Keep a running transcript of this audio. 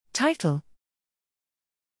Title: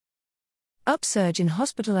 Upsurge in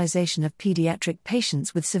hospitalization of pediatric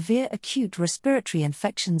patients with severe acute respiratory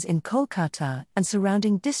infections in Kolkata and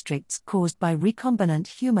surrounding districts caused by recombinant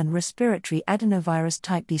human respiratory adenovirus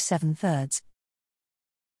type B 7/3.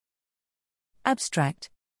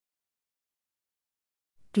 Abstract: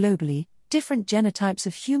 Globally, different genotypes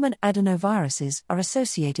of human adenoviruses are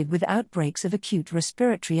associated with outbreaks of acute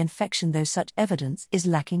respiratory infection, though such evidence is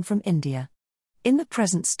lacking from India. In the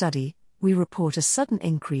present study, we report a sudden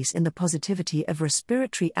increase in the positivity of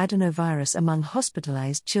respiratory adenovirus among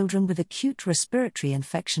hospitalized children with acute respiratory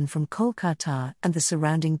infection from Kolkata and the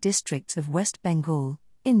surrounding districts of West Bengal,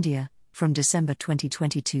 India, from December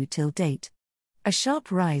 2022 till date. A sharp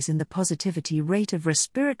rise in the positivity rate of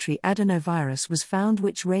respiratory adenovirus was found,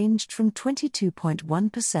 which ranged from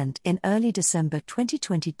 22.1% in early December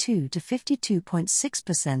 2022 to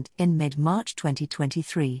 52.6% in mid-March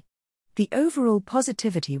 2023. The overall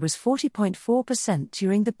positivity was 40.4%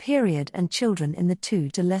 during the period, and children in the 2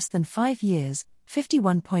 to less than 5 years,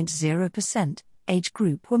 51.0%, age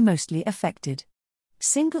group were mostly affected.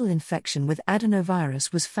 Single infection with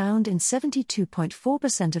adenovirus was found in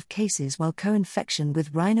 72.4% of cases, while co-infection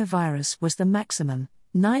with rhinovirus was the maximum,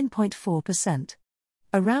 9.4%.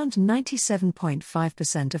 Around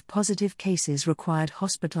 97.5% of positive cases required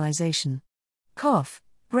hospitalization. Cough,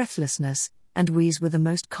 breathlessness, and wheeze were the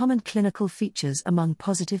most common clinical features among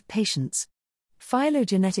positive patients.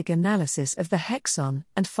 Phylogenetic analysis of the hexon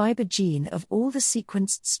and fiber gene of all the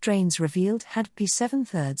sequenced strains revealed had B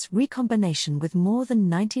 7/3 recombination with more than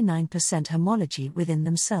 99% homology within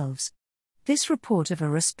themselves. This report of a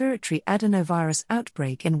respiratory adenovirus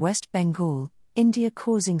outbreak in West Bengal, India,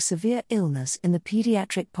 causing severe illness in the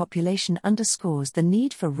pediatric population underscores the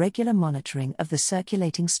need for regular monitoring of the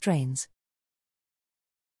circulating strains.